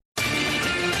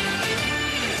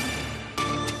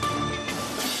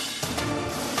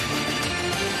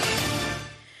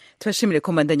Turashimire ko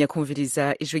mbandanya kumviriza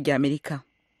ijwi rya Amerika.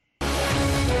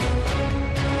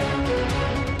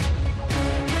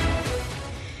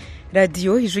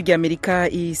 Radio ijwi rya Amerika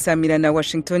isamira na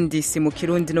Washington DC mu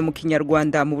Kirundi no mu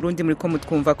Kinyarwanda. Mu Burundi muri ko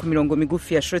mutwumva ku mirongo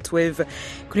migufi ya shortwave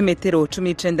kuri metero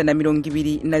 19 na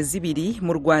 22,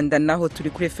 mu Rwanda naho turi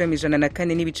kuri FM 104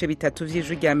 n'ibice bitatu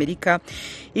vy'ijwi rya Amerika.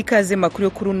 Ikaze makuru yo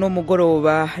kuri no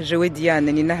mugoroba, jewe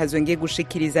Diane ni nahazwe ngiye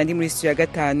gushikiriza ndi muri studio ya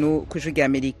 5 ku ijwi rya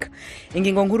Amerika.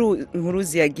 Ingingo nkuru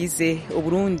ziyagize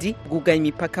Uburundi bwugaye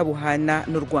imipaka buhana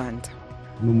n'u Rwanda.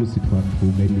 No musi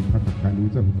twatwugaye imipaka kandi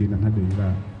uza kugenda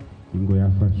nkadera ingo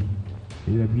yafashe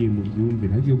yabwiye mu byumbe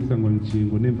ntagiye kuvuga ngo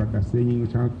nshingo nemba Gasenyi ngo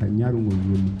cyangwa Kanyaru mu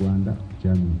Rwanda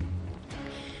cyane.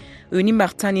 Uyu ni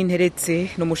Martin Interetse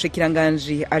no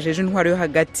mushikiranganje ajeje intwaro yo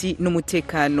hagati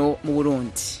n'umutekano mu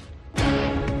Burundi.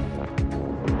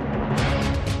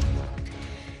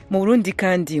 Mu Burundi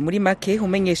kandi muri make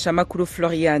umenyesha amakuru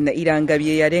Florian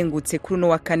Irangabiye yarengutse kuri no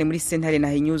wa kane muri sentare na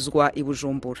hinyuzwa i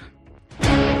Bujumbura.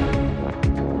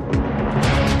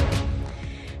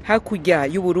 Hakurya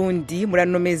y'Uburundi muri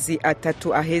ano mezi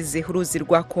atatu aheze uruzi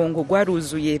rwa Kongo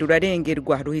rwaruzuye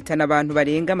rurarengerwa ruhitana abantu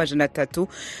barenga 300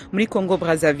 muri Kongo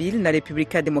Brazzaville na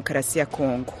Republika ya Demokarasi ya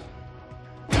Kongo.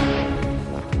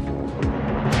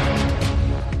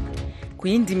 Ku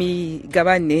yindi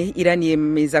migabane Irani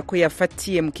yemeza ko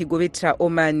yafatiye mu kigobe ca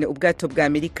Omani ubwato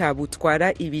bw'Amerika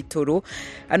butwara ibitoro.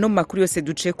 Ano makuru yose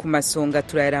duce ku masonga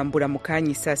turayarambura mu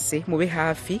kanya isase, mube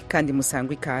hafi kandi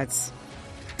musangwe ikaze.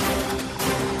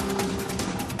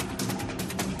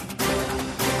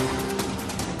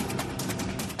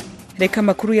 Reka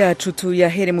makuru yacu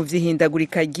tuyahere mu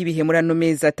vyihindagurika ry'ibihe muri ano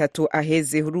mezi atatu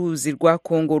aheze uruzi rwa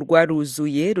Kongo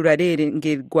rwaruzuye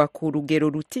rurarengerwa ku rugero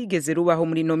rutigeze rubaho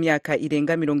muri no myaka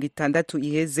irenga 60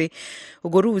 iheze.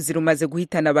 Ugo ruzi rumaze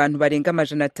guhitana abantu barenga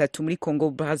 300 muri Kongo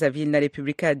Brazzaville na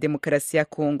Republika ya Demokarasi ya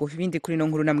Kongo. Ibindi kuri no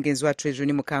nkuru na mugenzi wacu ejo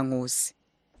ni Mukankusi.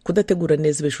 Kudategura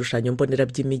neza ibishushanyo mbonera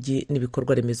by'imijyi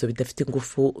n'ibikorwa remezo bidafite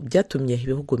ingufu byatumye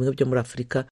ibihugu bimwe byo muri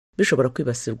Afrika bishobora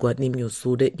kwibasirwa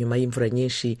n'imyuzure nyuma y'imvura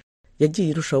nyinshi yagiye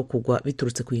irushaho kugwa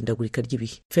biturutse kuhindagurika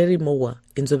ry'ibihe. Ferry Mowa,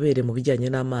 inzobere mu bijyanye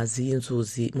n'amazi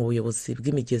y'inzuzi mu buyobozi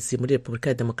bw'imigezi muri Republika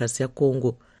ya Demokarasi ya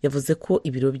Kongo, yavuze ko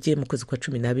ibiro bye mu kwezi kwa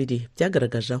 12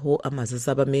 byagaragaje aho amazi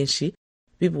azaba menshi,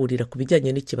 biburira ku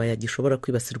bijyanye n'ikibaya gishobora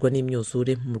kwibasirwa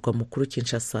n'imyuzure mu murwa mukuru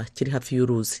Kinshasa kiri hafi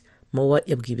y'uruzi. Mowa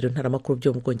yabwiye ibiro ntaramakuru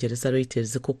byo mu Bwongereza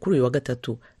Reuters ko kuri uyu wa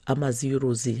gatatu amazi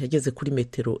y'uruzi yageze kuri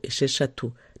metero 6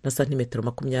 na santimetero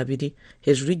 20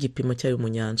 hejuru y'igipimo cyayo mu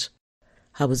nyanja.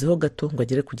 Habuzeho gato ngo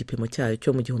agere ku gipimo cyayo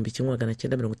cyo mu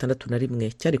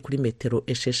 1961 cyari kuri metero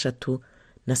 6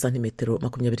 na santimetero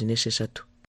 26.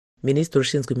 Minisitiri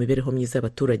ushinzwe imibereho myiza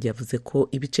y'abaturage yavuze ko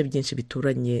ibice byinshi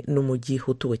bituranye n'umujyi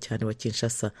utuwe cyane wa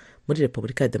Kinshasa muri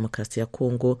Republika ya Demokarasi ya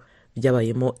Kongo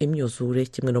byabayemo imyuzure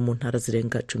kimwe no mu ntara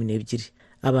zirenga 12.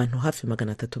 Abantu hafi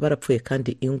 300 barapfuye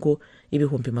kandi ingo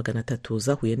ibihumbi 300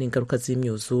 zahuye n'ingaruka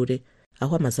z'imyuzure,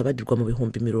 aho amazi abadirwa mu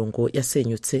bihumbi 100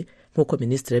 yasenyutse nk'uko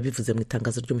minisitiri yabivuze mu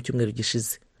itangazo ryo mu cyumweru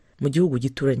gishize. Mu gihugu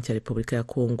gituranye cya Republika ya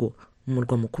Kongo, mu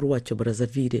murwa mukuru wacyo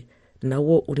Brazzaville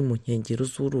nawo uri mu nkengero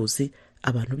z'uruzi,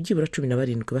 abantu byibura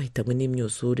 17 bahitanywe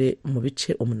n'imyuzure mu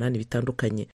bice 8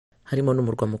 bitandukanye harimo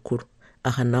n'umurwa mukuru.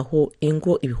 Aha naho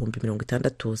ingo ibihumbi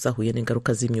 60 zahuye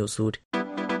n'ingaruka z'imyuzure.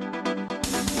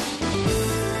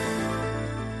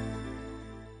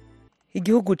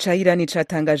 Igihugu ca Irani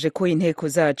catangaje ko inteko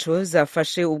zaco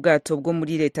zafashe ubwato bwo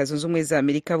muri Leta Zunze Ubumwe za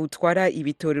Amerika butwara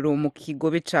ibitorero mu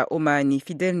kigobe ca Omani.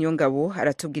 Fidel Nyongabo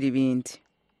aratubwira ibindi.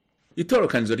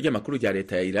 Itorokanzo ry'amakuru rya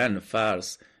leta ya Iran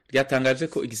Fars ryatangaje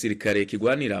ko igisirikare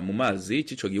kigwanira mu mazi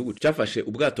c'ico gihugu cafashe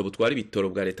ubwato butwara ibitoro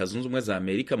bwa Leta Zunze Ubumwe za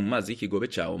Amerika mu mazi y'ikigobe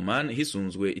ca Oman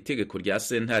hisunzwe itegeko rya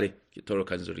sentare.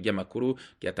 Itorokanzo ry'amakuru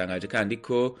ryatangaje kandi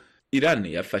ko Iran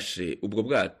yafashe ubwo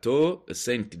bwato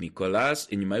St. Nicholas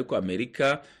inyuma yuko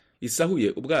Amerika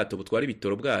isahuye ubwato butwara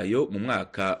ibitoro bwayo mu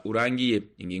mwaka urangiye.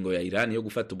 Ingingo ya Iran yo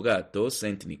gufata ubwato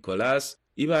St. Nicholas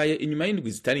ibaye inyuma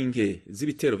y'indwi zitari nke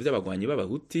z'ibitero vy'abagwanyi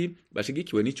b'abahuti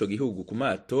bashigikiwe n'ico gihugu ku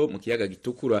mato mu kiyaga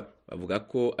gitukura. Bavuga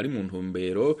ko ari mu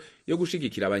ntumbero yo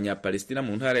gushigikira abanyapalestina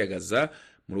mu ntara ya Gaza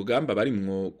mu rugamba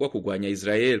barimwo rwo kugwanya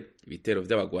Israel. Ibitero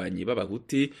vy'abagwanyi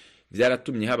b'abahuti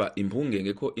vyaratumye haba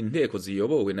impungenge ko inteko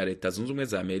ziyobowe na Leta Zunze Ubumwe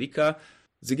za Amerika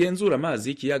zigenzura amazi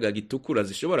y'ikiyaga gitukura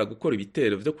zishobora gukora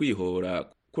ibitero vyo kwihora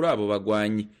kuri abo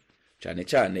bagwanyi, cyane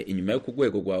cyane inyuma yo ku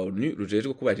rwego rwa ONU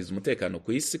rujejwe kubahiriza umutekano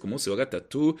ku isi ku munsi wa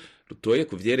gatatu rutoye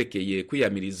ku vyerekeye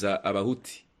kwiyamiriza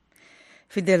abahuti.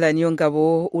 Fidela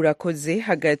Niyongabo urakoze.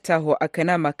 Hagati aho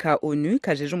akanama ka ONU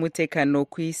kajeje umutekano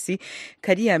ku isi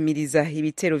kariyamiriza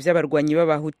ibitero vy'abarwanyi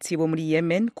b'abahuti bo muri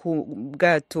Yemen ku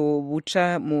bwato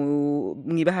buca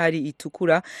mw'ibahari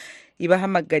itukura,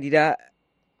 ibahamagarira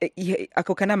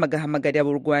ako kanama gahamagarira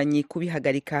abarwanyi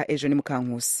kubihagarika. Ejo ni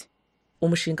Mukankusi.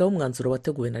 Umushinga w'umwanzuro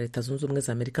wateguwe na Leta Zunze Ubumwe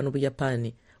za Amerika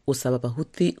n'Ubuyapani usaba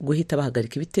abahuti guhita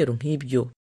bahagarika ibitero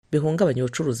nk'ibyo bihungabanya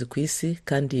ubucuruzi ku isi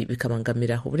kandi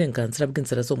bikabangamira uburenganzira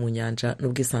bw'inzira zo mu nyanja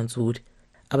n'ubwisanzure.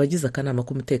 Abagize akanama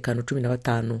k'umutekano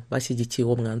 15 bashyigikiye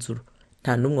uwo mwanzuro,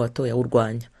 nta n'umwe watoye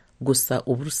awurwanya. Gusa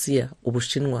Uburusiya,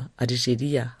 Ubushinwa,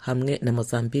 Algeria hamwe na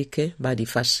Mozambique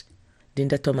barifashe.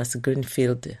 Linda Thomas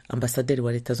Greenfield, ambasaderi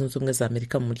wa Leta Zunze Ubumwe za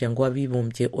Amerika mu muryango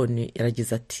w'abibumbye ONU,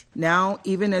 yaragize ati: Now,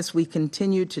 even as we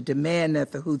continue to demand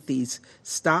that the Houthis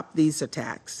stop these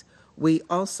attacks, we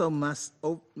also must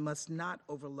not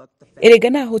overlook the fact. Erega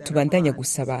naho tubandanya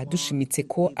gusaba dushimitse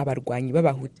ko abarwanyi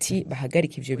b'abahuti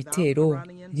bahagarika ivyo bitero,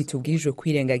 ntitubwirijwe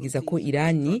kwirengagiza ko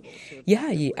Irani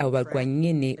yahaye abo barwanyi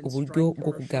nyene uburyo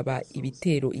bwo kugaba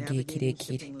ibitero igihe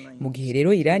kirekire. Mu gihe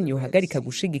rero Irani yohagarika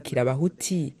gushigikira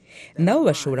abahuti, nabo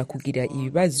bashobora kugira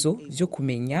ibibazo vyo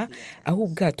kumenya aho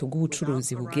ubwato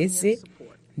bw'ubucuruzi bugeze,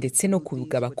 ndetse no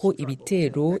kugaba ko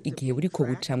ibitero igihe buriko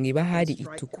buca mw'ibahari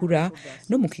itukura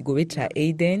no mu kigobe ca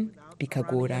Aden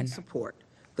bikagorana.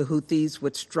 The Houthis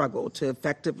would struggle to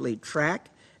effectively track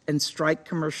and strike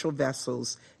commercial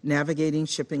vessels navigating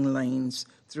shipping lanes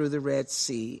through the Red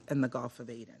Sea and the Gulf of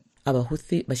Aden.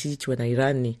 Abahuthi bashyigikiwe na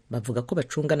Irani bavuga ko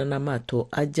bacungana n'amato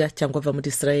ajya cyangwa ava muri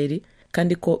Israeli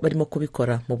kandi ko barimo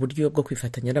kubikora mu buryo bwo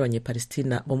kwifatanya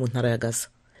n'abanyepalestina bo mu ntara ya Gaza.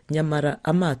 Nyamara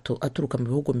amato aturuka mu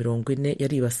bihugu 40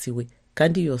 yaribasiwe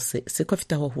kandi yose siko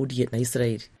afite aho ahuriye na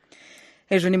Israeli.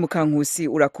 Ejo ni Mukankusi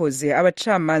urakoze.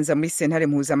 Abacamanza muri sentare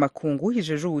mpuzamakungu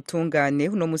hijeje ubutungane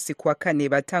uno musi kwa kane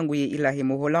batanguye Ilahe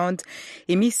mu Holland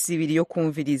imisi 2 yo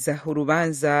kumviriza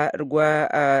urubanza rwa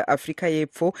Afrika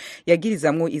y'Epfo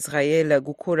yagirizamwo Israel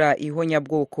gukora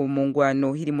ihonyabwoko mu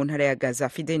ngwano hiri mu ntara ya Gaza.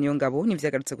 Fide Niyongabo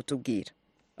nivyagarutse kutubwira.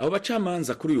 Abo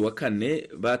bacamanza kuri uyu wa kane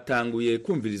batanguye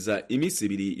kumviriza imisi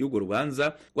 2 y'urwo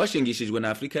rubanza rwashingishijwe na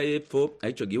Afrika y'Epfo,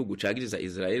 arico gihugu cagiriza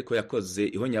Israel ko yakoze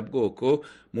ihonyabwoko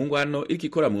mu ngwano iriko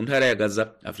ikora mu ntara ya Gaza.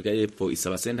 Afrika y'Epfo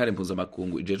isaba sentare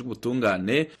mpuzamakungu ijejwe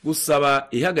ubutungane gusaba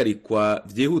ihagarikwa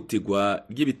vyihutirwa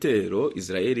ry'ibitero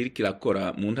Israel iriko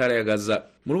irakora mu ntara ya Gaza.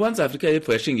 Mu rubanza Afrika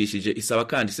y'Epfo yashingishije isaba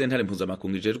kandi sentare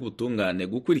mpuzamakungu ijejwe ubutungane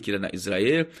gukurikirana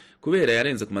Israel kubera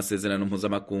yarenze ku masezerano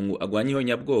mpuzamakungu agwanya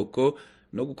ihonyabwoko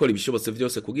no gukora ibishobotse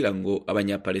vyose kugira ngo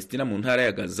abanyapalestina mu ntara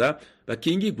ya Gaza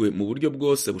bakingigwe mu buryo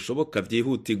bwose bushoboka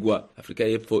vyihutirwa. Afrika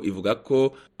y'Epfo ivuga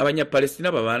ko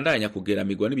abanyapalestina babandanya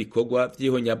kugeramirwa n'ibikorwa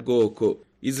vy'ihonyabwoko.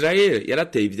 Israel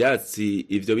yarateye ivyatsi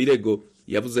ivyo birego,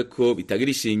 yavuze ko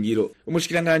bitagira ishingiro.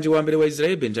 Umushikiranganje wa mbere wa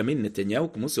Israel Benjamin Netanyahu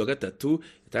ku munsi wa gatatu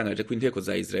yatangaje ko inteko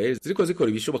za Israel ziriko zikora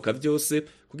ibishoboka vyose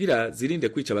kugira zirinde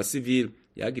kwica abasivili.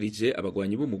 Yagirije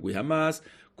abagwanyi b'umugwi Hamas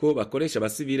ko bakoresha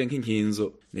abasivile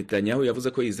nk'inkinzo. Netanyahu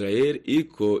yavuze ko Israel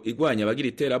iriko igwanya abagira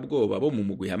iterabwoba bo mu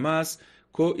mugwi Hamas,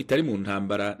 ko itari mu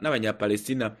ntambara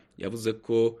n'abanyapalestina.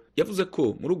 Yavuze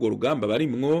ko muri urwo rugamba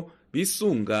barimwo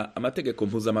bisunga amategeko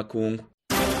mpuzamakungu.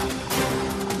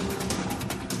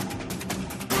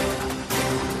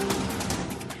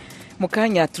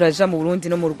 Mukanya turaja mu Burundi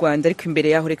no mu Rwanda, ariko imbere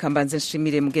yaho reka mbanze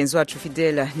nshimire mugenzi wacu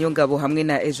Fidela Niyongabo hamwe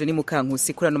na Ejo ni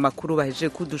Mukankusi kurano makuru baheje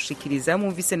kudushikiriza.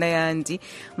 Mumvise n'ayandi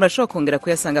murashobora kongera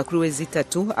kuyasanga kuri wezi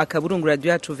 3 akaburungu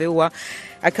radio yacu VOA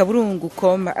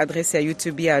akaburungu.com, adresse ya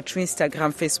YouTube yacu,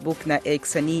 Instagram, Facebook na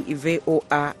X ni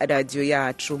VOA radio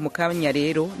yacu. Mukanya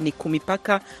rero ni ku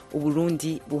mipaka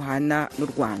Uburundi buhana n'u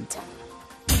Rwanda.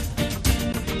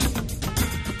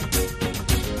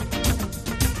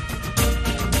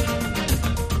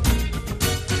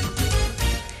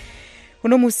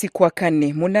 Uno musi kwa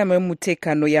kane mu nama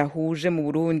y'umutekano yahuje mu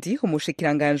Burundi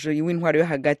umushikiranganje w'intwaro yo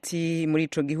hagati muri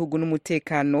ico gihugu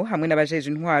n'umutekano hamwe n'abajeje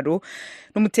intwaro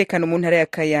n'umutekano mu ntara ya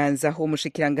Kayanza.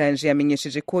 Umushikiranganje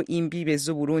yamenyesheje ko imbibe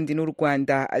z'u Burundi n'u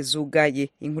Rwanda zugaye.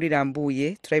 Inkuru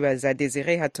irambuye turayibaza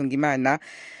Desire Hatungimana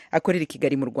akorera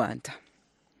Kigali mu Rwanda.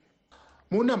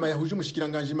 Mu nama yahuje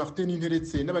umushikiranganje Martin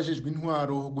Interetse n'abajejwe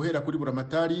intwaro guhera kuri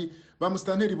buramatari ba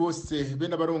mustanteri bose be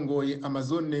n'abarongoye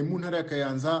amazone mu ntara ya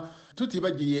Kayanza,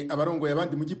 tutibagiye abarongoye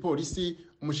abandi mu gipolisi.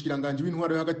 Umushikiranganje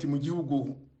w'intwaro hagati mu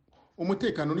gihugu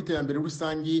umutekano n'iterambere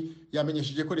rusangi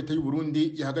yamenyesheje ko leta y'u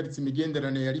Burundi yahagaritse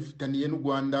imigenderanire yarifitaniye n'u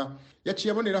Rwanda.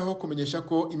 Yaciye aboneraho kumenyesha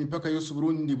ko imipaka yose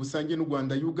Burundi busangiye n'u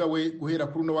Rwanda yugawe guhera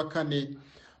kuri no wa kane.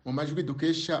 Mu majwi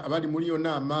dukesha abari muri iyo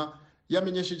nama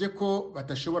yamenyesheje ko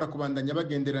batashobora kubandanya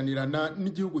bagenderanirana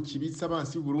n'igihugu kibitsa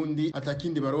abansi y'u Burundi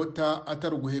atakindi barota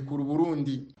ataruguhekura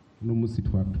Burundi. uno munsi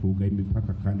twugaye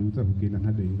imipaka kandi uza kugenda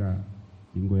ntarenga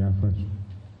ingo yafashe.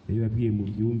 Rero yabwiye mu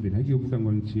byumve ntagiye kuvuga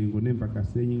ngo nshingo nemba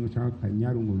gasenyi ngo cyangwa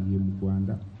kanyaru ngo ngiye mu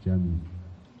Rwanda jamwe.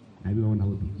 Nabibaho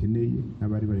nabo dukeneye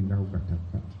n'abari bari ngaho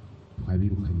gataka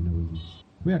twabirukanye nabo.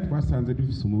 Kubera twasanze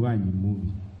dufise umubanyi mubi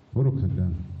Paul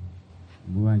Kagame,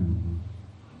 umubanyi mubi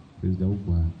perezida w'u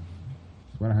Rwanda,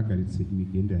 twarahagaritse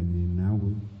imigenderanire nawe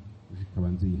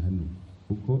zikabanza yihano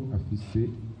kuko afise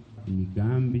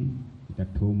imigambi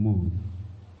idatomoye,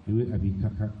 niwe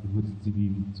abikaka inkozi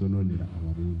z'ibibi zononera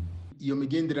abarundi. Iyo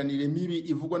migenderanire mibi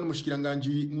ivugwa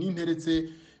n'umushikiranganje n'interetse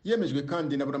yemejwe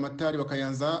kandi na buramatari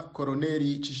bakayanza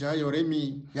Koloneli Cishayo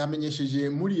Remi. Yamenyesheje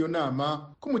muri iyo nama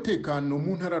ko umutekano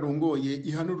mu ntara arongoye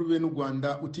ihanurube n'u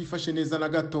Rwanda utifashe neza na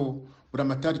gato.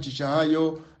 Buramatari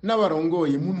Cishayo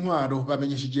n'abarongoye mu ntwaro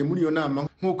bamenyesheje muri iyo nama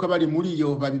nk'uko bari muri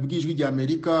iyo babibwijwe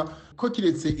bw'Amerika ko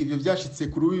kiretse ivyo vyashitse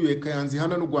ku rubibe Kayanza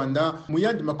hana n'u Rwanda mu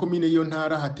yandi makomine iyo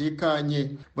ntara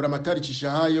hatekanye. Buramatari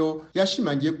Cishayo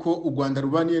yashimangiye ko u Rwanda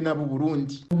rubaniye n'abo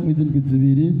Burundi. Mw'izindwi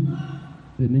zibiri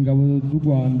n'ingabo z'u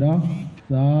Rwanda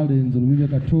zarenze urubibe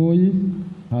gatoyi,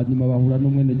 hanyuma bahura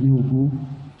n'umwene gihugu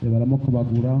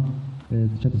baramukobagura,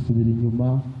 duca dusubira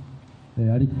inyuma,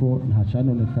 ariko nta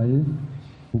canonekaye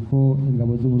kuko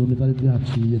ingabo z'u Burundi zari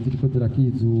zihaciye ziriko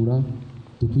zirakizura.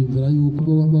 Tukimvira yuko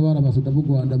baba barabasoda b'u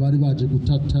Rwanda bari baje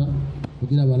gutata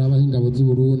kugira barabaho ingabo z'u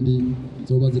Burundi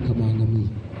zoba zikamangamiye.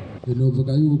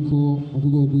 Novuga yuko mu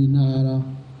rwego rw'intara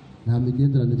nta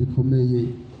migenderanire ikomeye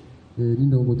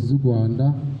n'indongozi z'u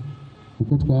Rwanda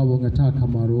kuko twabonye ata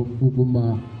kamaro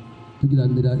kuguma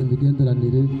tugiranira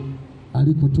imigenderanire,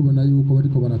 ariko tubona yuko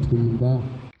bariko baratwimba.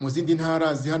 Mu zindi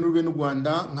ntara zihanurwe n'u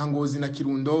Rwanda nka Ngozi na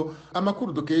Kirundo,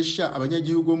 amakuru dukesha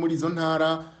abanyagihugu muri izo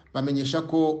ntara bamenyesha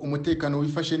ko umutekano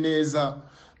wifashe neza.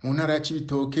 Mu ntara ya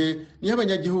Cibitoke niho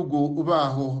abanyagihugu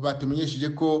baho batumenyesheje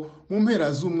ko mu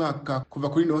mpera z'umwaka kuva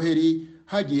kuri Noheri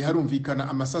hagiye harumvikana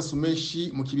amasasu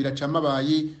menshi mu kibira ca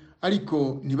Mabayi,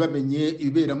 ariko ntibamenye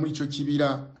ibibera muri ico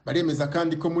kibira. Baremeza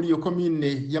kandi ko muri iyo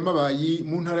komine ya Mabayi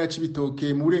mu ntara ya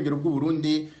Cibitoke mu burengero bw'u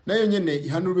Burundi nayo nyene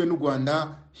ihanurwe n'u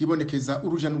Rwanda hibonekeza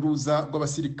uruja n'uruza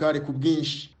rw'abasirikare ku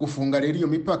bwinshi. Gufunga rero iyo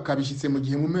mipaka bishitse mu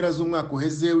gihe mu mpera z'umwaka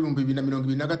uheze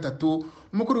w'2023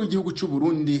 umukuru w'igihugu cy'u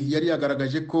Burundi yari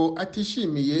yagaragaje ko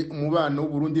atishimiye umubano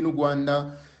w'u Burundi n'u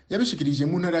Rwanda. Yabishikirije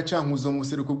mu ntara ya Cankuzo mu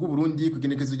buseruko bw'u Burundi ku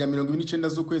igenekerezo rya 29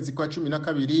 z'ukwezi kwa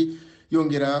 12,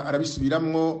 yongera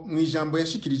arabisubiramwo mu ijambo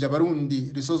yashikirije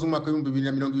abarundi risoza umwaka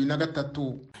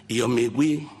w'2023. Iyo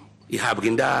migwi ihabwa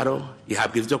indaro,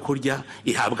 ihabwa ivyo kurya,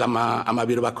 ihabwa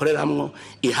amabiro bakoreramwo,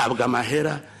 ihabwa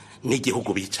amahera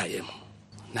n'igihugu bicayemo.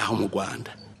 Naho mu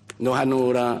Rwanda no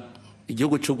hanura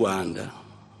igihugu cy'u Rwanda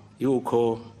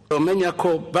yuko bamenya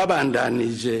ko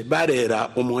babandanije barera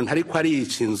umuntu ariko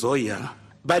ariyica inzoya,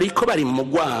 bariko bari mu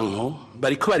mugwanko,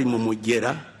 bariko bari mu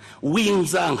mugera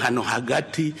w'inzankano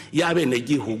hagati y'abene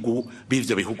gihugu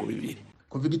b'ivyo bihugu bibiri.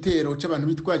 Kuva igitero c'abantu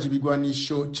bitwaje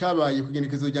ibigwanisho cabaye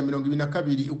kugenekezo rya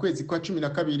 22 ukwezi kwa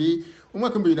 12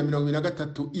 umwaka wa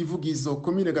 2023 Ivugizo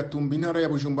komine Gatumba intara ya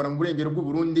Bujumbura mu burengero bw'u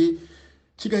Burundi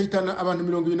kigahitana abantu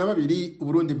 22,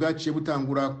 Uburundi bwaciye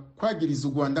butangura kwagiriza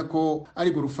u Rwanda ko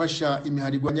ari gurufasha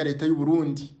imiharigwa ya leta y'u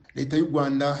Burundi. Leta y'u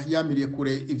Rwanda yamiriye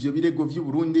kure ivyo birego vy'u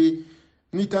Burundi.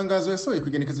 Mwitangazo yasohoye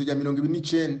kugenekezo rya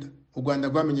 29 u Rwanda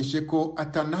rwamenyeshe ko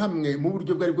atana hamwe mu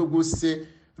buryo bwari bwo bwose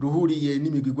ruhuriye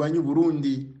n'imigwi igwanya u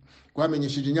Burundi.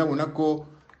 Rwamenyesheje nyabona ko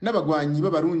n'abagwanyi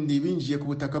b'abarundi binjiye ku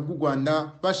butaka bw'u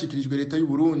Rwanda bashikirijwe leta y'u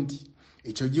Burundi.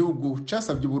 Ico gihugu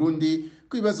casavye u Burundi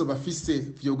ko ibibazo bafise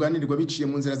vyoganirwa biciye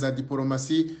mu nzira za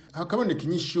diplomasi hakaboneka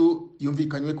inyishu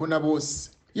yumvikanywe ko na bose.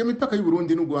 Iyo mipaka y'u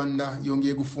Burundi n'u Rwanda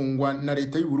yongeye gufungwa na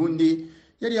leta y'u Burundi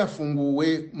yari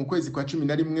yafunguwe mu kwezi kwa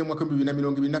 11 mwaka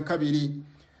 2022.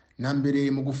 Na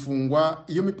mbere mu gufungwa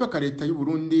iyo mipaka leta y'u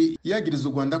Burundi yagiriza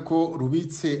u Rwanda ko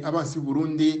rubitse abansi b'u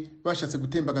Burundi bashatse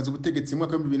gutembagaza ubutegetsi mu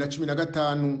mwaka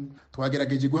 2015.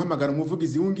 Twagerageje guhamagara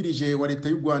umuvugizi wungirije wa leta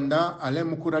y'u Rwanda Alain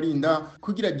Mukurarinda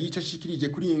kugira gice ashikirije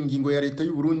kuri iyi ngingo ya leta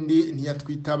y'u Burundi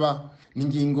ntiyatwitaba. Ni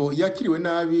ingingo yakiriwe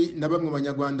nabi na bamwe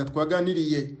banyarwanda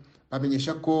twaganiriye.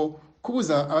 Bamenyesha ko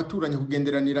kubuza abaturanye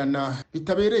kugenderanirana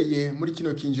bitabereye muri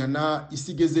kino kinjana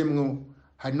isigezemwo.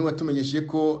 Hari n'uwatumenyesheje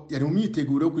ko yari mu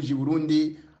myiteguro yo kuja i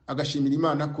Burundi agashimira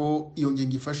Imana ko iyo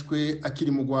ngingo ifashwe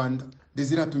akiri mu Rwanda.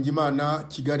 Desire Hatungimana,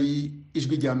 Kigali,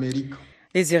 Ijwi ry'Amerika.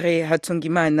 Desire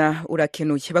Hatungimana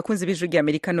urakenuye. Bakunze b'Ijwi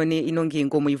ry'Amerika, none ino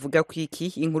ngingo muyivuga kwiki?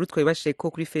 Inkuru twebashe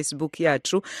ko kuri Facebook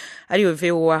yacu ariyo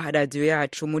VOA radio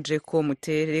yacu, muje ko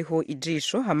mutereho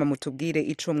ijisho hama mutubwire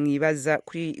ico mwibaza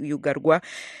kuri yugarwa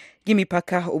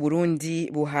bw'imipaka Uburundi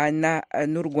buhana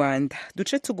n'u Rwanda.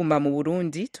 Duce tuguma mu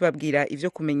Burundi tubabwira ivyo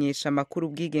kumenyesha amakuru,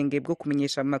 ubwigenge bwo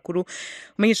kumenyesha amakuru.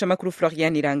 Umenyesha amakuru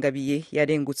Florian Irangabiye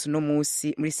yarengutse no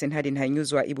musi muri sentare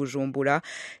ntanyuzwa i Bujumbura,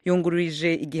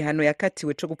 yungururije igihano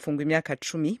yakatiwe co gupfungwa imyaka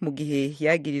 10 mu gihe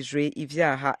yagirijwe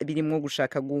ivyaha birimwo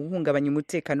gushaka guhungabanya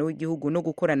umutekano w'igihugu no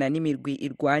gukorana n'imirwi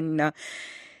irwana.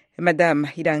 Madame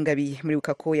Irangabiye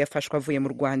muribuka ko yafashwe avuye mu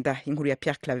Rwanda. Inkuru ya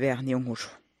Pierre Claver niyo nkuru.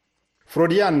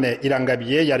 Florian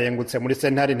Irangabiye yarengutse muri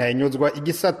sentare ntanyuzwa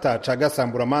igisata ca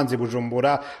Gasamburamanzi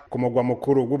Bujumbura ku mugwa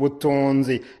mukuru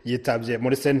w'ubutunzi. Yitavye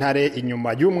muri sentare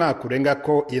inyuma y'umwaka urenga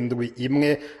ko indwi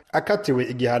imwe, akatiwe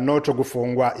igihano co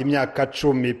gufungwa imyaka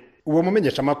 10. Uwo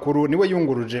mumenyesha makuru niwe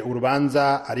yunguruje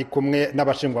urubanza ari kumwe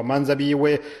n'abashingwamanza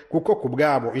biwe, kuko ku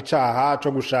bwabo icaha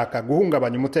co gushaka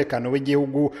guhungabanya umutekano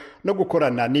w'igihugu no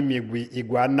gukorana n'imigwi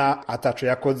igwana ataco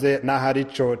yakoze n'ahari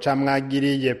co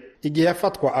camwagiriye. Igihe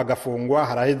yafatwa agafungwa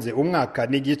haraheze umwaka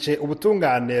n'igice,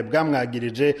 ubutungane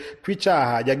bwamwagirije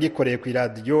kw'icaha yagikoreye ku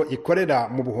radio ikorera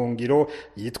mu buhungiro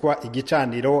yitwa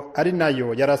Igicaniro, ari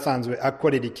nayo yarasanzwe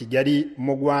akorera i Kigali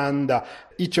mu Rwanda.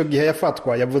 Ico gihe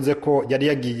yafatwa yavuze ko yari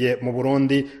yagiye mu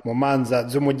Burundi mu manza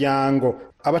z'umuryango.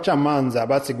 Abacamanza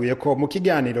basiguye ko mu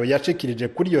kiganiro yashikirije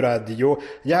kuri iyo radio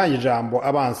yahaye ijambo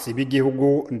abansi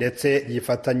b'igihugu ndetse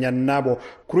yifatanya nabo.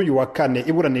 Kuri uyu wa kane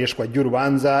iburanishwa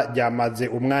ry'urubanza ryamaze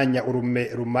umwanya urume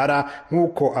rumara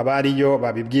nk'uko abariyo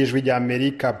babibwijwe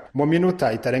ry'Amerika. Mu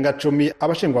minota itarenga 10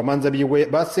 abashingwamanza biwe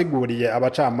basiguriye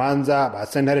abacamanza ba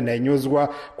sentare ntanyuzwa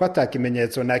ko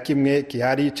atakimenyetso na kimwe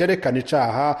kihari cerekana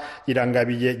icaha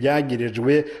Irangabiye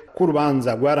yagirijwe, ku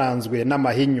rubanza rwaranzwe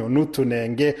n'amahinyu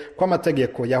n'utunenge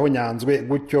kw'amategeko yahonyanzwe,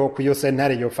 gutyo ku iyo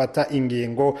sentare yofata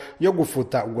ingingo yo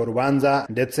gufuta urwo rubanza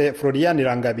ndetse Florian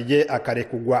Irangabiye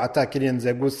akarekugwa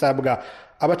atakirinze gusabwa.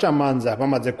 Abacamanza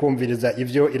bamaze kumviriza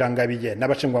ivyo Irangabiye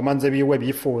n'abashingwamanza biwe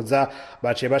bifuza,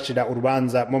 baciye bashira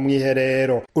urubanza mu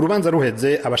mwiherero. Urubanza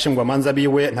ruheze, abashingwamanza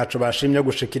biwe ntaco bashimye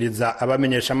gushikiriza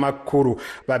abamenyesha makuru.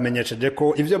 Bamenyesheje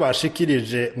ko ivyo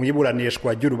bashikirije mu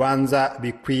iburanishwa ry'urubanza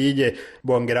bikwiye,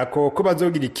 bongera ko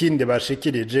bazogira ikindi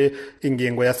bashikirije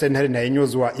ingingo ya sentare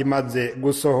ntanyuzwa imaze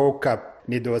gusohoka.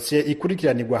 Ni dosiye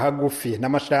ikurikiranirwa hagufi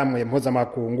n'amashirahamwe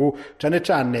mpuzamakungu, cane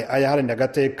cane ayaharanira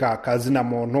agateka kazina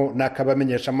muntu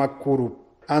n'akabamenyesha makuru.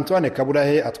 Antoine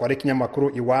Kaburahe atwara ikinyamakuru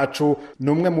Iwacu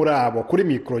numwe muri abo kuri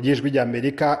mikro y'ijwi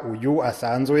ry'Amerika. Uyu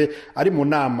asanzwe ari mu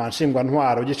nama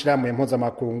nshingwantwaro y'ishirahamwe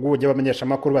mpuzamakungu y'abamenyesha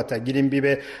makuru batagira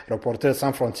imbibe Reporters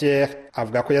sans frontières,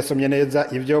 avuga ko yasomye neza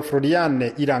ivyo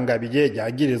Florian Irangabiye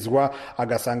yagirizwa,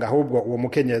 agasanga ahubwo uwo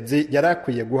mukenyezi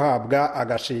yarakwiye guhabwa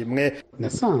agashimwe.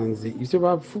 Nasanze ivyo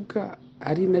bavuga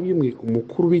ari na bimwe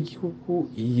umukuru w'igihugu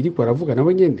yiriko aravuga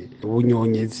nawe nyene,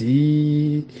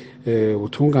 ubunyonyezi,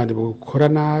 ubutungane bukora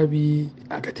nabi,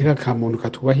 agateka ka muntu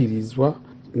katubahirizwa.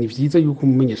 Ni vyiza yuko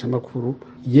umumenyesha makuru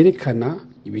yerekana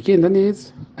ibigenda neza,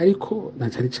 ariko na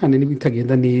cyane cyane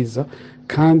n'ibitagenda neza,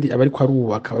 kandi abariko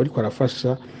arubaka, abariko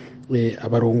arafasha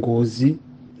abarongozi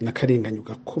n'akarenganyo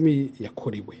gakomeye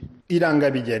yakorewe.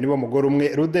 Irangabiye niwo mugore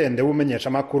umwe rudende w'umenyesha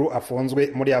makuru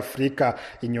afunzwe muri Afrika.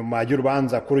 Inyuma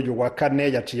y'urubanza kuri uyu wa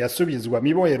kane yaciye asubizwa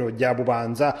mibohero rya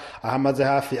Bubanza, ahamaze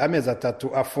hafi amezi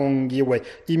 3 afungiwe.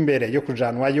 Imbere yo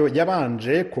kujanwayo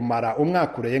yabanje kumara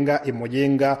umwaka urenga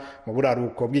imuyinga mu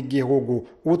buraruko bw'igihugu.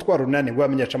 Ubutwara runani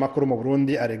bw'abamenyesha makuru mu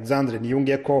Burundi Alexandre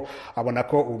Niyungeko abona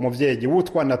ko umuvyeyi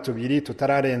w'utwana tubiri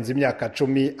tutararenza imyaka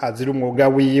 10 azira umwuga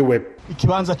wiwe.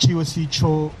 Ikibanza ciwe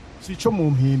sico mu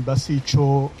mpimba,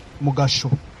 sico mu gasho.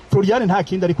 Florian nta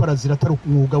kindi ariko arazira atari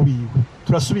umwuga wiwe.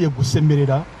 Turasubiye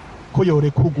gusemerera ko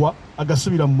yorekurwa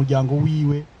agasubira mu muryango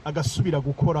wiwe, agasubira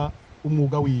gukora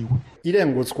umwuga wiwe.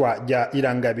 Irengutswa rya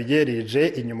Irangabiye rije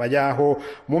inyuma yaho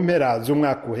mu mpera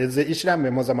z'umwaka uheze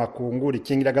ishirahamwe mpuzamakungu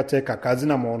rikingira agateka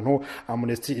kazina muntu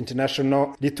Amnesty International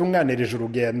ritunganirije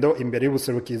urugendo imbere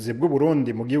y'ubuserukizi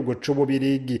bw'Uburundi mu gihugu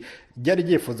c'Ububirigi. Ryari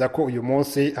ryifuza ko uyu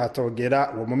munsi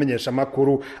hatogera uwo mumenyesha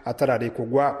makuru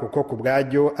atararikugwa, kuko ku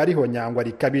bwaryo ariho nyangwa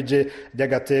rikabije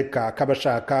ry'agateka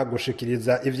k'abashaka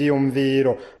gushikiriza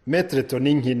ivyiyumviro. Maître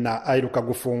Toninkina aheruka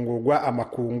gufungurwa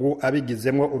amakungu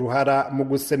abigizemwo uruhara mu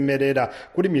gusemerera.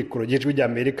 Kuri mikoro y'ijwi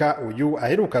ry'Amerika uyu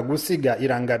aheruka gusiga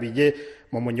Irangabiye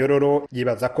mu munyororo,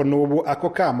 yibaza ko n'ubu ako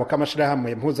kamo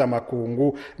k'amashirahamwe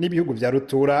mpuzamakungu n'ibihugu vya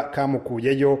rutura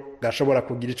kamukuyeyo gashobora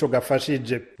kugira ico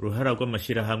gafashije. Uruhara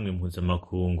rw'amashirahamwe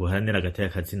mpuzamakungu haranira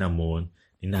agateka kazina muntu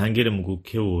ni ntangere mu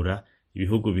gukebura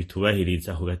ibihugu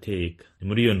bitubahiriza ako gateka. Ni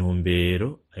muri iyo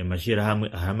ntumbero ayo mashirahamwe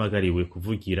ahamagariwe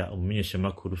kuvugira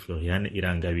umumenyeshamakuru Florian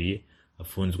Irangabiye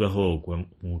afunzwe ahogwa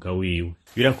umwuga wiwe.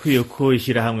 Birakwiye ko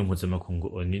ishirahamwe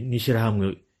mpuzamakungu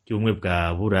n'ishirahamwe ry'ubumwe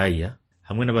bwa Buraya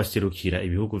hamwe n'abaserukira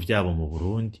ibihugu vyabo mu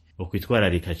Burundi bo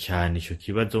kwitwararika cane ico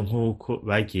kibazo nk'uko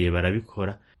bagiye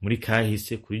barabikora muri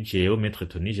kahise kuri jewe Maître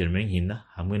Tony Germain Nkina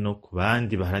hamwe no ku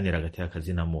bandi baharanira agateka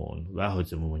kazina muntu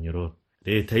bahoze mu munyororo.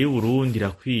 Leta y'u Burundi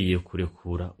irakwiye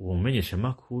kurekura uwo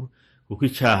mumenyeshamakuru kuko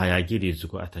icaha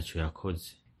yagirizwa ataco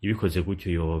yakoze. Ibikoze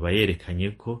gutyo yoba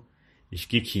yerekanye ko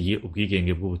ishigikiye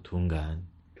ubwigenge bw'ubutungane.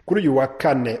 Kuri uyu wa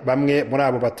kane bamwe muri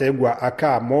abo bategwa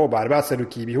akamo bari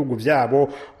baserukiye ibihugu vyabo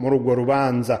muri urwo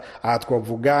rubanza. Aha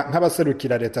twavuga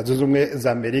nk'abaserukira leta zunze ubumwe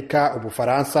za Amerika,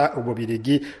 Ubufaransa,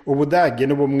 Ububirigi, Ubudage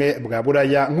n'ubumwe bwa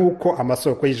Buraya nk'uko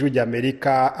amasoko y'ijwi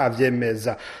ry'Amerika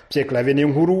avyemeza. Pierre Claver ni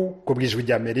inkuru ku bw'ijwi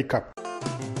ry'Amerika.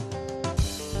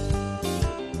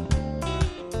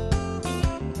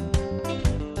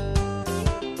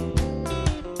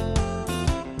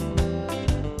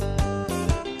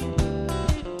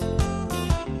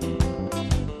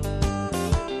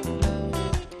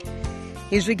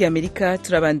 Ijwi ry'Amerika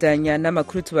turabandanya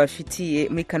n'amakuru tubafitiye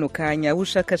muri kano kanya.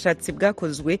 Ubushakashatsi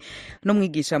bwakozwe no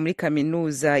mwigisha muri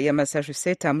kaminuza ya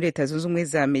Massachusetts muri leta zunze ubumwe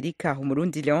za Amerika,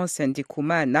 Umurundi Leonce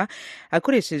Ndikumana,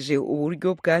 akoresheje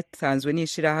uburyo bwatanzwe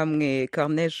n'ishirahamwe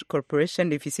Carnegie Corporation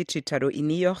rifise icicaro i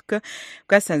New York,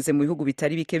 bwasanze mu bihugu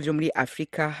bitari bike vyo muri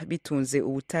Afrika bitunze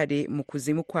ubutare mu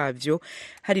kuzimu kwavyo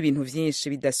hari ibintu vyinshi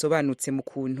bidasobanutse mu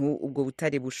kuntu ubwo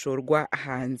butare bushorwa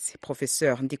hanze.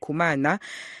 Professeur Ndikumana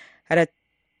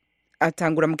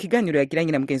atangura mu kiganiro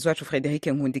yagiranye na mugenzi wacu Frederic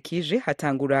Nkundikije,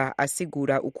 hatangura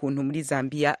asigura ukuntu muri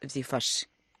Zambia vyifashe.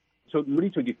 Muri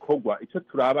ico gikorwa ico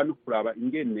turaba no kuraba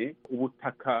ingene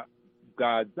ubutaka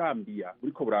bwa Zambia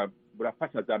buriko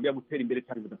burafasha Zambia gutera imbere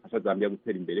cyangwa budafasha Zambia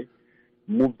gutera imbere.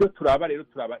 Mu byo turaba rero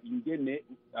turaba ingene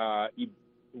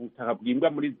ubutaka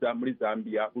bwimbwa muri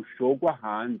Zambia bushogwa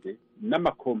hanze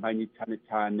n'amakompanyi cyane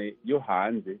cyane yo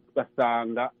hanze,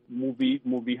 basanga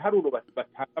mu biharuro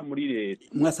batanga muri leta.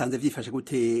 Mwasanze vyifashe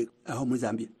gute aho muri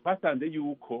Zambia? Basanze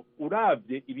yuko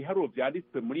uravye ibiharuro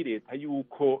vyanditswe muri leta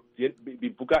yuko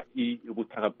bivuga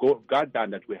ubutaka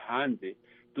bwadandajwe hanze,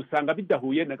 dusanga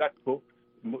bidahuye na gato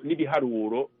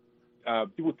n'ibiharuro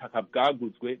by'ubutaka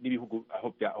bwaguzwe n'ibihugu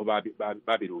aho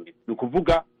babirungiye. Ni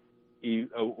ukuvuga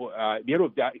ibiharuro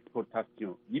vya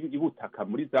exportation y'ubutaka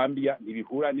muri Zambia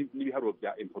ntibihura n'ibiharuro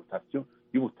vya importation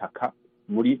y'ubutaka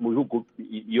mu bihugu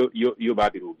iyo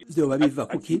babirungiye. Vyoba biva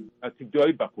kuki? Vyoba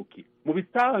biva kuki? Mu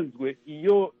bisanzwe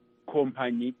iyo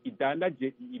kompanyi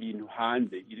idandaje ibintu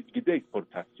hanze, igize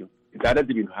exportation,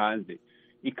 idandaje ibintu hanze,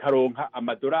 ikaronka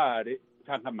amadolari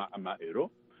canke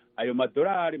ama-euro, ayo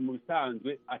madolari mu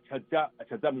bisanzwe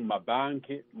acaja mu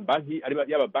mabanki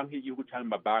yaba banki y'igihugu cyangwa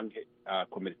amabanki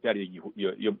komerciali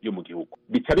yo mu gihugu.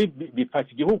 Bica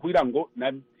bifasha igihugu kugira ngo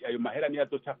ayo mahera niyo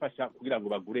azoca afasha kugira ngo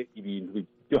bagure ibintu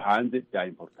byo hanze bya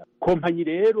importation. Kompanyi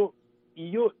rero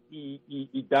iyo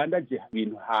idandaje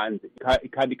ibintu hanze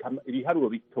ikandika ibiharuro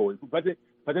bitoye,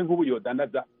 baze nk'ubu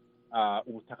yodandaza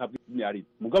ubutaka bw'imyarizi,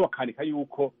 mugabo akandika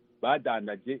yuko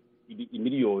badandaje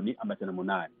imiliyoni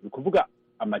 800. Ni ukuvuga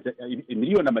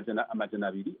imiliyoni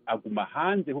 200 aguma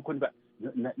hanze kuko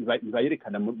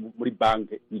ntibayerekana muri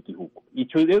banki y'igihugu.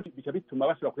 Ico rero bica bituma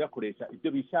bashobora kuyakoresha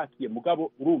ivyo bishakiye,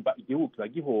 mugabo urumva igihugu kiba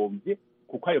gihombye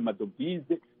kuko ayo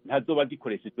madovize ntazoba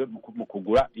gikoreshejwe mu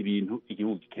kugura ibintu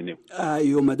igihugu gikenewe.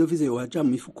 Ayo madovize yoja mu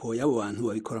mifuko y'abo bantu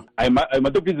babikora. Ayo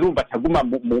madovize urumva ataguma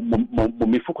mu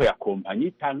mifuko ya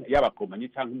kompanyi yaba kompanyi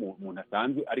cyangwa umuntu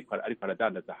asanzwe ariko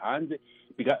aradandaza hanze,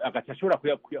 agaca ashobora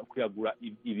kuyagura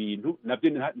ibintu navyo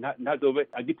ntazobe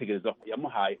agitegerezwa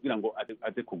yamuhaye kugira ngo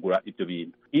aze kugura ivyo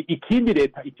bintu. Ikindi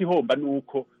leta itihomba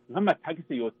nuko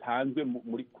nk'amatagisi yotanzwe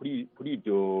kuri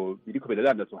ivyo biriko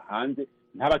biradandazwa hanze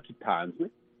ntaba kitanzwe.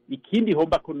 Ikindi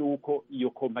homba ko nuko iyo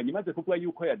kompanyi imaze kuvuga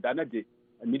yuko yadanaje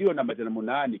miliyoni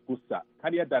 800 gusa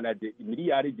kandi yadanaje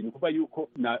miliyaridi, ni kuvuga yuko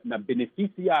na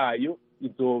benefisi yayo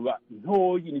izoba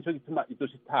ntoyi, nico gituma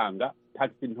izoshitanga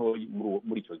taxi ntoyi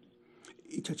muri ico gihe.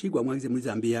 Ico cigwa mwagize muri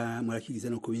Zambia murakigize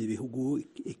no ku bindi bihugu,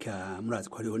 eka murazi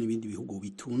ko hariho n'ibindi bihugu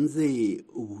bitunze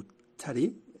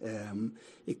ubutare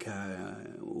eka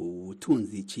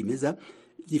ubutunzi cimeza.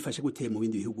 Vyifashe gute mu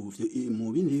bindi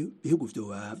bihugu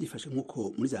vyoba vyifashe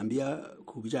nk'uko muri Zambia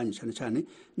ku bijanye cane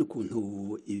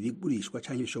n'ukuntu ibigurishwa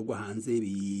canke ibishorwa hanze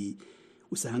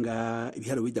usanga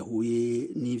ibiharuro bidahuye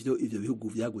n'ivyo ivyo bihugu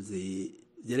vyaguze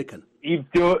vyerekana?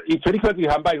 Ico ni kibazo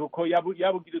gihambaye kuko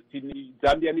yabugira uti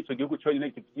Zambia nico gihugu conyine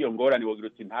gifite iyo ngorane, wogira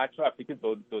uti ntaco Afrika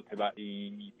izoteba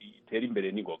itera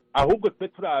imbere n'ingoga. Ahubwo twe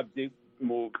turavye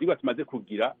mu vyigwa tumaze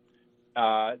kugira,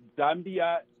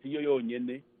 Zambia siyo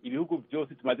yonyene, ibihugu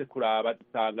byose tumaze kuraba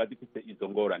dusanga zifite izo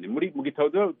ngorane. Mu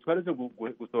gitabo twaraje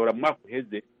gusohora mu mwaka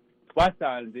uheze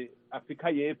twasanze Afrika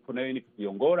y'Epfo nayo ifite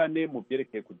iyo ngorane mu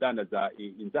byerekeye kudandaza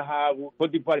inzahabu.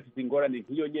 Cote d'Ivoire ifite ingorane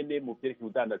nk'iyo nyene mu byerekeye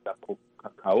kudandaza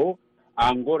kakao.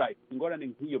 Angola ifite ingorane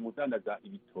nk'iyo mu kudandaza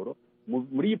ibitoro.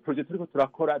 Muri iyi project turiko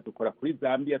turakora dukora kuri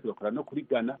Zambia, tugakora no kuri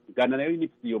Ghana. Ghana nayo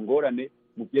ifite iyo ngorane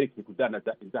mu byerekeye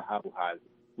kudandaza inzahabu hanze.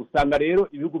 Usanga rero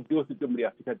ibihugu byose byo muri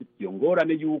Afrika bifite iyo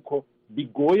ngorane yuko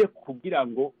bigoye kugira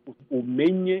ngo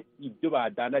umenye ibyo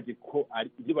badandaje ko ari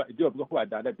ibyo bavuga ko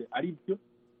badandaje ari byo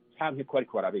canke ko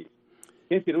ariko barabeshya.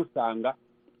 Kenshi rero usanga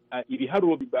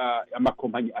ibiharuro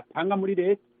amakompanyi atanga muri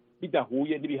leta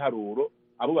bidahuye n'ibiharuro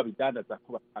abo babidandaza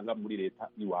ko batanga muri leta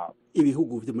iwabo.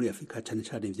 Ibihugu byo muri Afrika cyane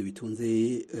cyane ivyo bitunze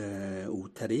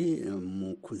ubutare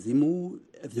mu kuzimu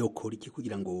vyokora iki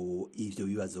kugira ngo ivyo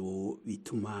bibazo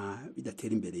bituma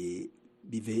bidatera imbere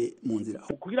bive mu nzira?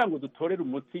 Kugira ngo dutorere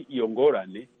umuti iyo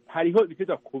ngorane hariho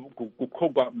biteza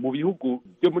gukorwa mu bihugu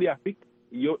byo muri Afrika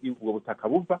iyo ubwo butaka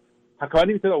buva, hakaba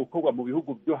n'ibiteza gukorwa mu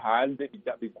bihugu byo hanze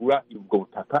bigura ubwo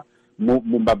butaka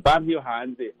mu mabanki yo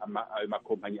hanze, ayo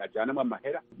makompanyi ajyanamo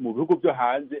amahera mu bihugu byo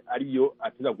hanze ariyo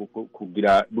ateza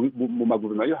kugira mu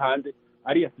maguriro yo hanze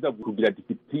ariyo ateza kugira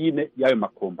disipline y'ayo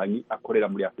makompanyi akorera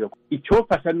muri Afrika.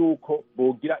 Icyofasha nuko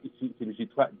bogira ikintu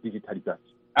cyitwa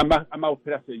digitalization. Ama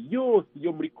operation yose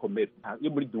yo muri commerce,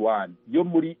 yo muri douane, yo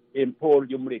muri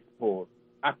import, yo muri export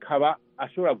akaba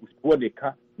ashobora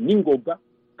kuboneka n'ingoga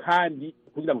kandi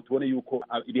kugira ngo tubone yuko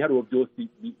ibiharuro byose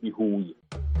bihuye.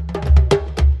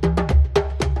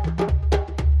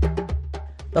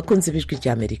 Bakunze ibijwi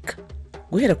ry'Amerika,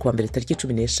 guhera kuwa mbere tariki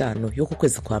 15 yo ku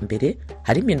kwezi kwa mbere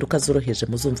hari impinduka zoroheje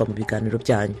muzumva mu biganiro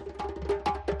byanyu.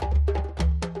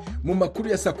 Mu makuru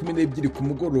ya saa 12 ku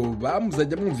mugoroba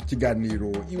muzajya mwumva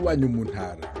ikiganiro iwanyu mu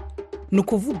ntara.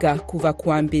 Nukuvuga kuva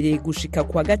kuwa mbere gushika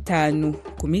kwa gatanu,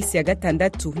 ku minsi ya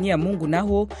gatandatu ni ya Mungu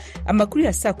naho amakuru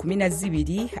ya saa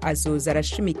 12 azoza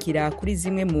arashimikira kuri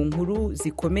zimwe mu nkuru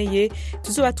zikomeye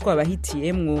tuzoba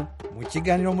twabahitiyemwo. Mu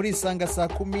kiganiro muri isanga saa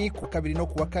 10 ku kabiri no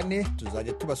kuwa kane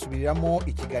tuzajya tubasubiriramo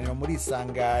ikiganiro muri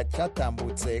isanga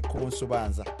cyatambutse ku munsi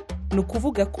ubanza.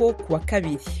 Nukuvuga ko kuwa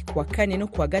kabiri, kuwa kane no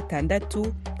kuwa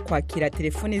gatandatu kwakira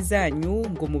telefone zanyu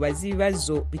ngo mubaze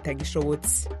ibibazo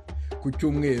bitagishobotse. Ku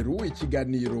cyumweru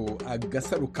ikiganiro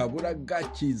agasaro kaburaga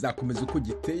kizakomeza uko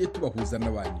giteye tubahuza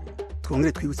n'abanyu.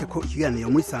 Twongere twibutse ko ikiganiro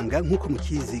muri sanga nk'uko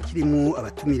mukizi kirimo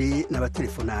abatumire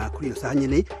n'abatelefona kuri iyo saha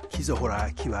nyene kizohora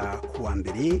kiba kuwa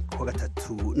mbere, kuwa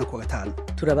gatatu no kuwa gatanu.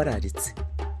 Turabararitse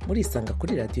muri isanga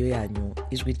kuri radio yanyu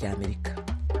ijwi rya Amerika.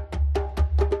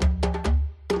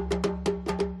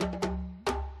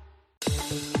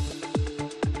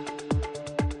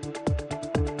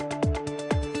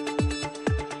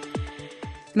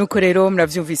 Nuko rero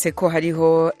muravyumvise ko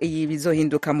hariho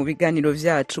ibizohinduka mu biganiro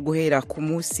vyacu guhera ku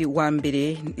munsi wa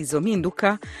mbere. Izo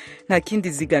mpinduka nta kindi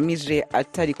zigamije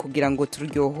atari kugira ngo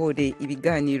turyohore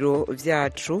ibiganiro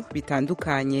vyacu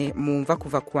bitandukanye mumva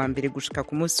kuva kuwa mbere gushika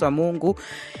ku munsi wa Mungu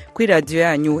kuri radio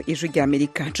yanyu ijwi rya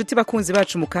Amerika. Nshuti bakunzi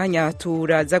bacu mu kanya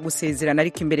turaza gusezerana,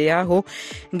 ariko imbere yaho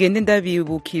ngende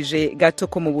ndabibukije gato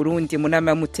ko mu Burundi mu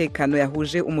nama y'umutekano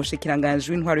yahuje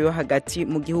umushikiranganje w'intwaro yo hagati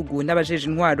mu gihugu n'abajeje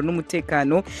intwaro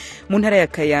n'umutekano mu ntara ya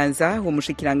Kayanza. Uwo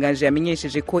mushikiranganje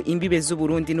yamenyesheje ko imbibe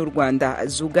z'Uburundi n'u Rwanda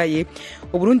zugaye.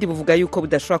 Uburundi buvuga yuko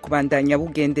budashobora kubandanya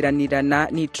bugenderanirana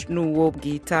n'uwo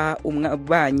bwita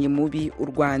umwanyi mubi u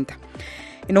Rwanda.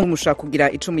 Ino mushaka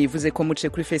kugira ico muyivuze ko muce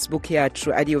kuri Facebook yacu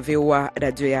ariyo VOA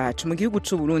radio yacu. Mu gihugu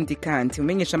c'u Burundi kandi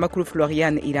umenyesha makuru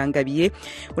Florian Irangabiye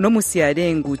uno musi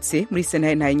yarengutse muri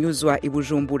sentare ntanyuzwa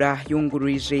ibujumbura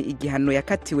yungururije igihano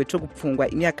yakatiwe co gupfungwa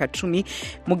imyaka 10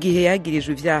 mu gihe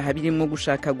yagirijwe ivyaha birimo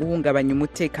gushaka guhungabanya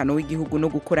umutekano w'igihugu no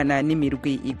gukorana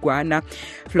n'imirwi igwana.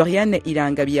 Florian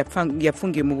Irangabiye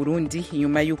yafungiye mu Burundi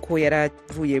inyuma yuko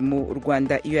yaravuye mu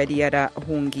Rwanda iyo yari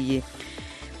yarahungiye.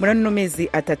 Murano mezi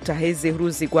atatu aheze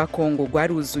uruzi rwa Kongo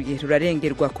rwaruzuye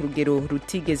rurarengerwa ku rugero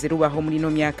rutigeze rubaho muri no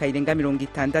myaka irenga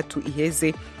 60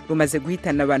 iheze. Rumaze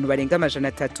guhitana abantu barenga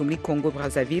 300 muri Kongo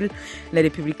Brazzaville na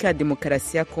Republika ya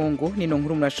Demokarasi ya Kongo. Nino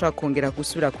nkuru murashaka kongera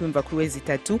gusubira kwimva kuri wezi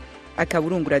 3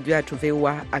 akaburungu radio yacu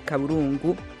VOA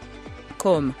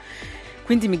akaburungu.com.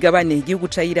 Kwindi migabane igihugu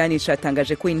ca Irani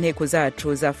catangaje ko inteko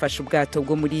zacu zafashe ubwato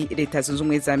bwo muri leta zunze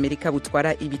ubumwe za Amerika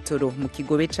butwara ibitoro mu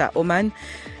kigobe ca Omani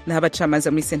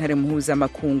n'abacamanza muri sentare muhuza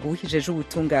makungu hijeje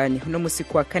ubutungane. No musi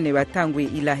kwa kane batanguye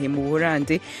ilahe mu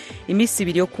Uburundi imisi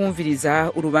 2 yo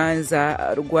kumviriza urubanza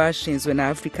rwashinzwe na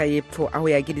Afrika y'Epfo aho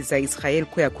yagiriza Israel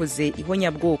ko yakoze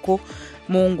ihonyabwoko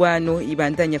mu ngwano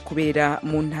ibandanya kubera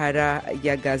mu ntara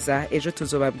ya Gaza. Ejo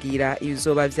tuzobabwira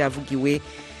ibizoba vyavugiwe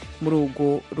muri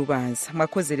urwo rubanza.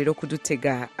 Mwakoze rero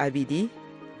kudutega abiri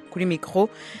kuri mikro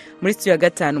muri studio ya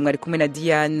gatanu mwari kumwe na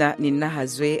Diana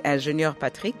Ninahazwe, Junior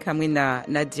Patrick hamwe na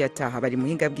Nadia Taha bari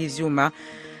muhinga bw'ivyuma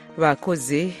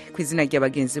bakoze ku izina rya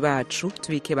bagenzi bacu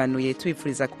tubikebanuye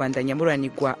tubifuriza kubandanya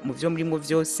muranirwa mu vyo muri mu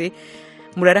vyose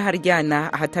murara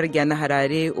haryana ahataryana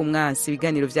harare umwansi.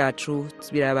 Ibiganiro vyacu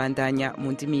birabandanya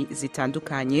mu ndimi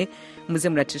zitandukanye, muze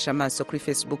muracisha amaso kuri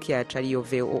Facebook yacu ariyo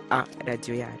VOA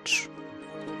radio yacu.